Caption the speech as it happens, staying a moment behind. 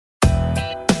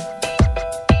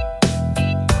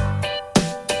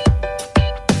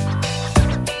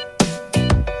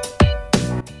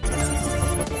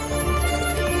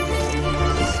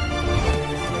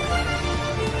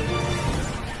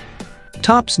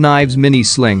Tops Knives Mini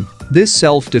Sling. This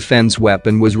self-defense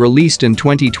weapon was released in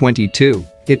 2022.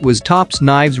 It was Tops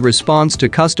Knives' response to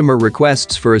customer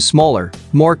requests for a smaller,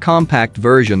 more compact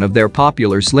version of their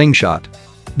popular slingshot.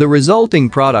 The resulting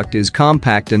product is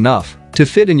compact enough to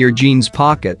fit in your jeans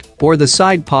pocket or the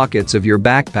side pockets of your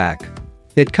backpack.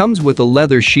 It comes with a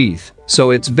leather sheath,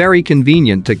 so it's very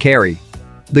convenient to carry.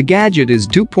 The gadget is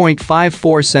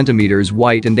 2.54 centimeters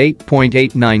wide and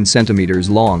 8.89 centimeters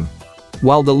long,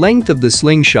 while the length of the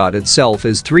slingshot itself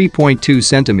is 3.2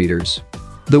 centimeters.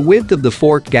 The width of the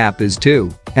fork gap is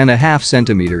 2.5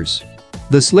 centimeters.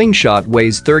 The slingshot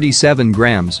weighs 37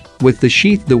 grams, with the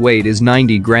sheath the weight is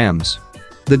 90 grams.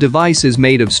 The device is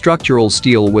made of structural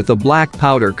steel with a black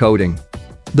powder coating.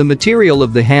 The material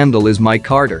of the handle is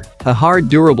micarta, a hard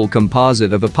durable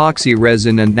composite of epoxy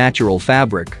resin and natural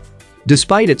fabric.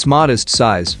 Despite its modest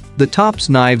size, the Tops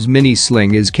Knives Mini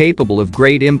Sling is capable of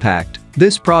great impact.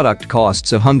 This product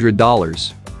costs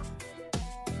 $100.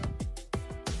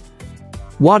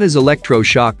 Wattozz Electro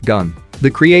Shock Gun.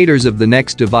 The creators of the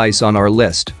next device on our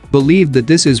list believe that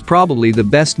this is probably the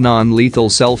best non-lethal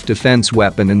self-defense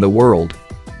weapon in the world.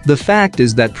 The fact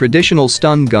is that traditional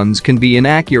stun guns can be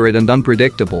inaccurate and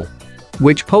unpredictable,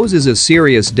 which poses a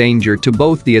serious danger to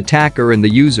both the attacker and the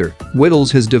user.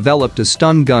 Wattozz has developed a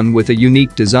stun gun with a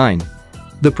unique design.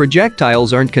 The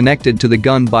projectiles aren't connected to the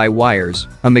gun by wires,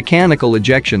 a mechanical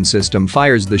ejection system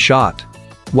fires the shot.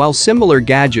 While similar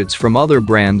gadgets from other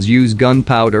brands use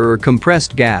gunpowder or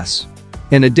compressed gas.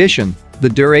 In addition, the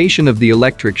duration of the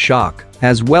electric shock,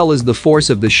 as well as the force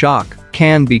of the shock,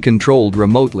 can be controlled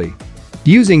remotely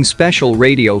using special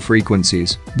radio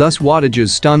frequencies. Thus,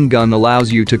 Wattozz's stun gun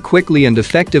allows you to quickly and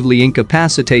effectively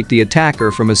incapacitate the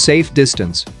attacker from a safe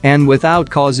distance and without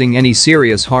causing any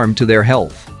serious harm to their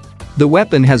health. The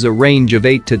weapon has a range of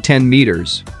 8 to 10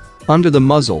 meters. Under the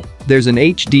muzzle, there's an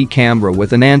HD camera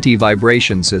with an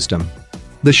anti-vibration system.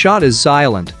 The shot is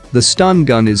silent, the stun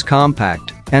gun is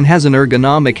compact, and has an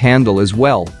ergonomic handle as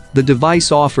well. The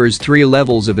device offers 3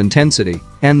 levels of intensity,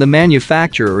 and the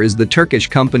manufacturer is the Turkish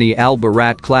company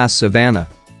Al-Barat Class Savannah.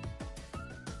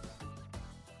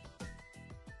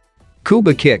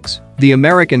 Kuba Kickz, the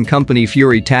American company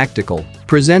Fury Tactical,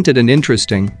 presented an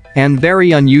interesting and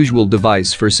very unusual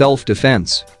device for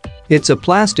self-defense. It's a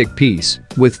plastic piece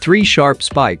with 3 sharp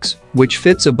spikes, which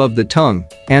fits above the tongue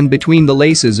and between the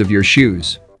laces of your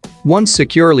shoes. Once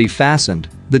securely fastened,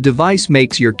 the device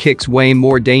makes your kicks way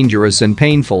more dangerous and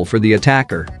painful for the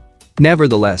attacker.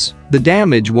 Nevertheless, the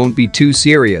damage won't be too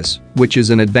serious, which is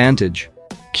an advantage.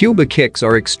 Kuba Kickz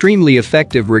are extremely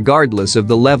effective regardless of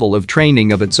the level of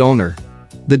training of its owner.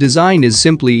 The design is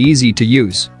simply easy to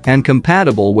use and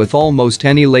compatible with almost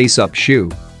any lace-up shoe.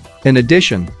 In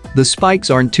addition, the spikes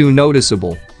aren't too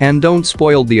noticeable and don't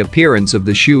spoil the appearance of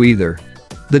the shoe either.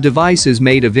 The device is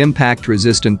made of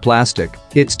impact-resistant plastic.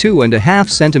 It's 2.5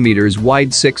 centimeters wide,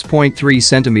 6.3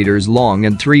 centimeters long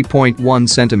and 3.1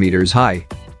 centimeters high.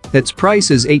 Its price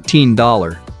is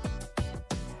 $18.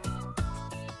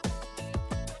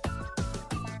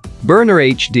 Burner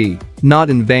HD. Not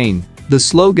in vain. The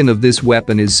slogan of this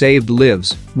weapon is "Saved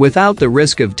lives without the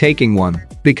risk of taking one,"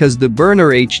 because the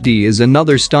Burner HD is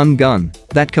another stun gun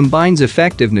that combines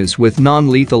effectiveness with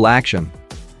non-lethal action.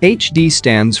 HD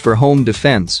stands for home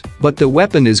defense, but the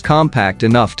weapon is compact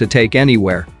enough to take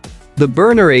anywhere. The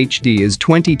Burner HD is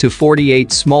 20 to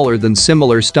 48 smaller than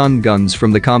similar stun guns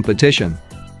from the competition.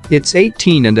 It's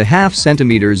 18.5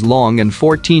 centimeters long and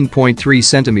 14.3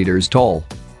 centimeters tall.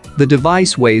 The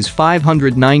device weighs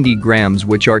 590 grams,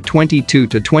 which are 22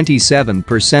 to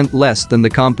 27% less than the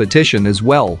competition as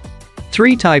well.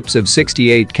 3 types of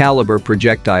 .68 caliber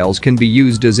projectiles can be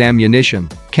used as ammunition: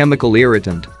 chemical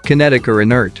irritant, kinetic or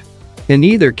inert. In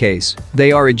either case,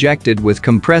 they are ejected with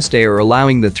compressed air,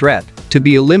 allowing the threat to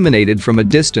be eliminated from a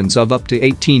distance of up to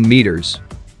 18 meters.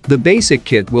 The basic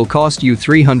kit will cost you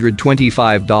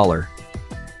 $325.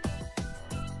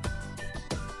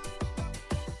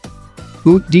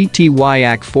 Oot DTY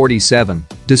AK-47.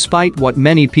 Despite what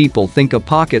many people think, a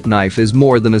pocket knife is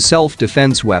more than a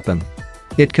self-defense weapon.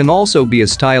 It can also be a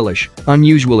stylish,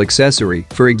 unusual accessory.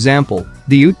 For example,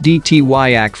 the Oot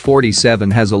DTY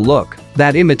AK-47 has a look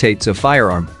that imitates a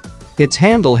firearm. Its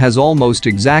handle has almost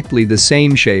exactly the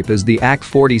same shape as the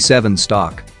AK-47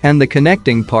 stock, and the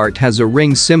connecting part has a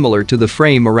ring similar to the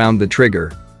frame around the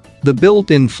trigger. The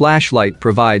built-in flashlight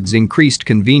provides increased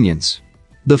convenience.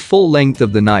 The full length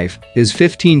of the knife is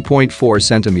 15.4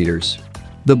 centimeters.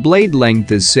 The blade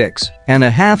length is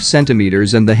 6.5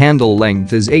 centimeters and the handle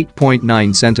length is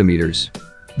 8.9 centimeters.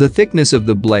 The thickness of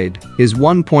the blade is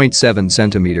 1.7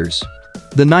 centimeters.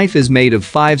 The knife is made of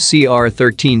 5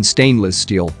 CR13 stainless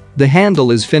steel The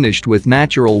handle is finished with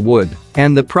natural wood,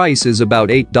 and the price is about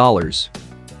 $8.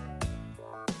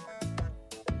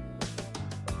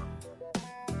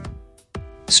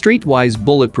 Streetwise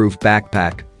Bulletproof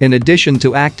Backpack. In addition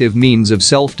to active means of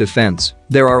self-defense,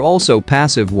 there are also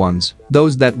passive ones,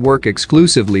 those that work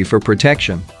exclusively for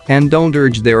protection and don't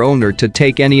urge their owner to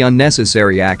take any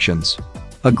unnecessary actions.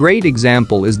 A great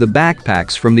example is the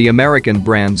backpacks from the American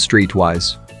brand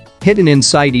Streetwise. Hidden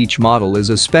inside each model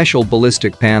is a special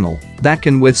ballistic panel that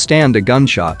can withstand a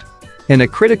gunshot. In a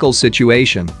critical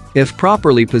situation, if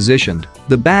properly positioned,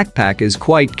 the backpack is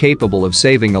quite capable of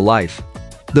saving a life.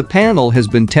 The panel has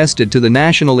been tested to the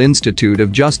National Institute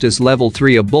of Justice Level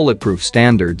 3 of Bulletproof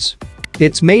standards.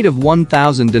 It's made of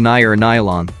 1000 denier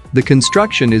nylon. The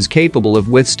construction is capable of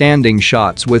withstanding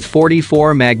shots with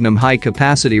 44 Magnum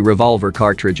high-capacity revolver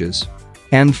cartridges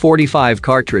and 45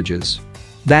 cartridges.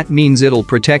 That means it'll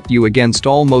protect you against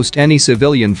almost any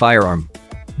civilian firearm.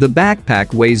 The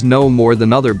backpack weighs no more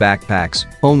than other backpacks,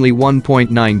 only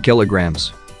 1.9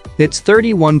 kilograms. It's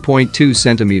 31.2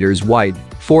 centimeters wide,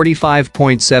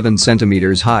 45.7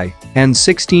 centimeters high, and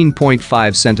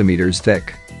 16.5 centimeters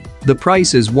thick. The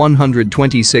price is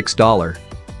 $126.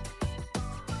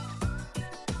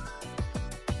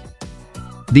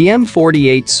 The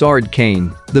M48 Sword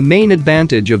Cane. The main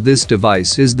advantage of this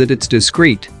device is that it's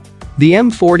discreet. The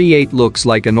M48 looks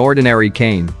like an ordinary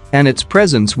cane, and its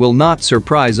presence will not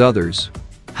surprise others.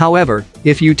 However,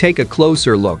 if you take a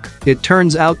closer look, it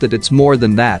turns out that it's more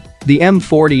than that. The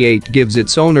M48 gives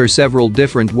its owner several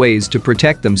different ways to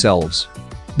protect themselves.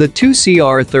 The two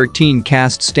CR13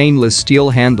 cast stainless steel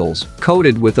handles,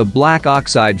 coated with a black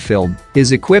oxide film,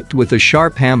 is equipped with a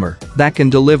sharp hammer that can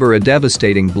deliver a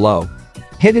devastating blow.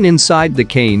 Hidden inside the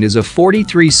cane is a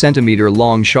 43 cm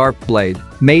long sharp blade,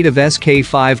 made of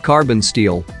SK5 carbon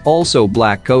steel, also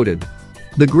black-coated.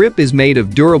 The grip is made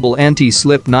of durable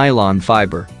anti-slip nylon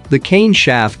fiber. The cane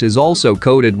shaft is also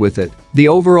coated with it. The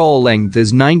overall length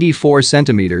is 94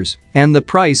 centimeters, and the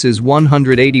price is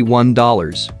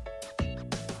 $181.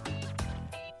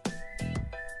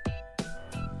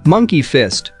 Monkey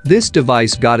Fist. This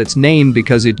device got its name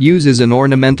because it uses an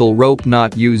ornamental rope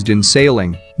knot used in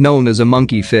sailing, known as a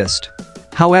monkey fist.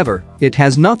 However, it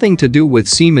has nothing to do with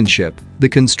seamanship. The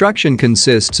construction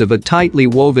consists of a tightly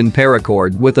woven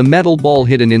paracord with a metal ball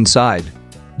hidden inside.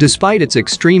 Despite its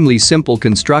extremely simple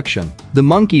construction, the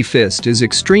monkey fist is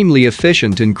extremely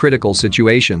efficient in critical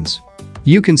situations.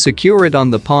 You can secure it on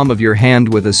the palm of your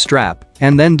hand with a strap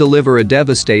and then deliver a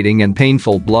devastating and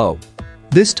painful blow.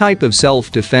 This type of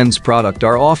self-defense product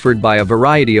are offered by a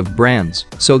variety of brands,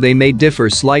 so they may differ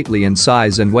slightly in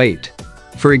size and weight.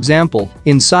 For example,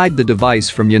 inside the device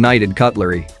from United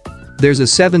Cutlery, there's a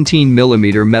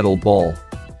 17mm metal ball.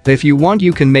 If you want,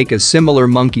 you can make a similar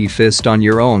monkey fist on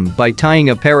your own by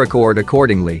tying a paracord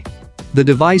accordingly. The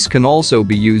device can also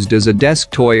be used as a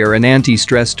desk toy or an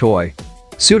anti-stress toy,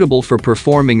 suitable for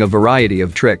performing a variety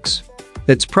of tricks.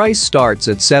 Its price starts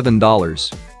at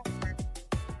 $7.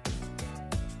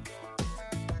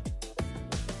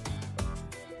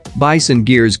 Bison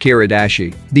Gear's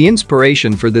Kiridashi. The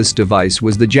inspiration for this device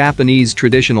was the Japanese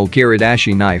traditional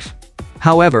Kiridashi knife.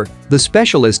 However, the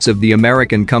specialists of the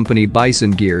American company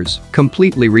Bison Gears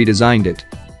completely redesigned it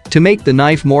to make the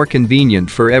knife more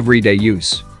convenient for everyday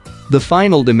use. The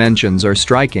final dimensions are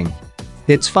striking.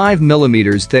 It's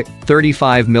 5mm thick,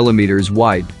 35mm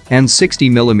wide, and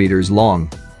 60mm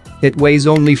long. It weighs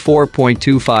only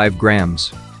 4.25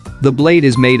 grams. The blade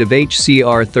is made of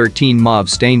HCR13 mauve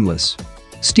stainless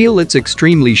steel. It's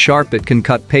extremely sharp. It can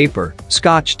cut paper,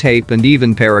 scotch tape, and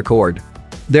even paracord.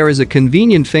 There is a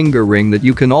convenient finger ring that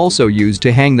you can also use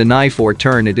to hang the knife or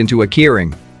turn it into a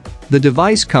keyring. The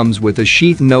device comes with a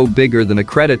sheath no bigger than a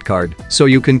credit card, so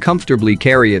you can comfortably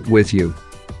carry it with you.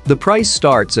 The price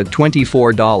starts at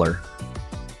 $24.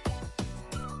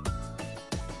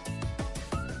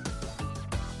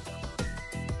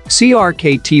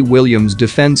 CRKT Williams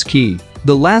Defense Key.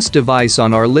 The last device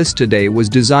on our list today was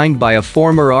designed by a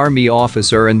former Army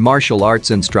officer and martial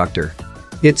arts instructor.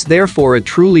 It's therefore a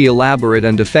truly elaborate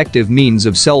and effective means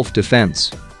of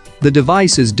self-defense. The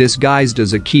device is disguised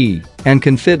as a key and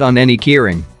can fit on any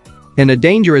keyring. In a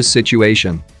dangerous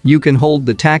situation, you can hold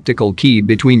the tactical key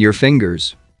between your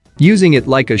fingers, using it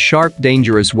like a sharp,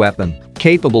 dangerous weapon,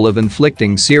 capable of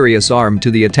inflicting serious harm to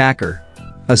the attacker.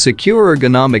 A secure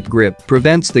ergonomic grip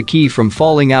prevents the key from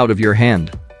falling out of your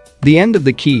hand. The end of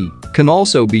the key can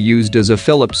also be used as a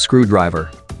Phillips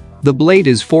screwdriver. The blade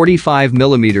is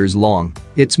 45mm long.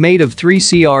 It's made of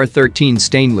 3CR13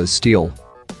 stainless steel.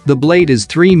 The blade is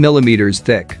 3mm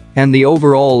thick, and the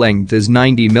overall length is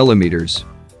 90mm.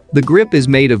 The grip is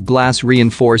made of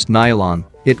glass-reinforced nylon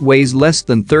It weighs less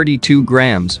than 32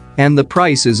 grams, and the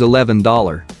price is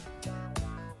 $11.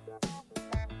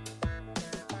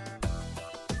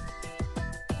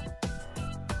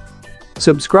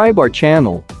 Subscribe our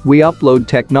channel, we upload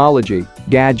technology,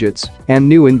 gadgets, and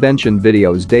new invention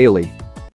videos daily.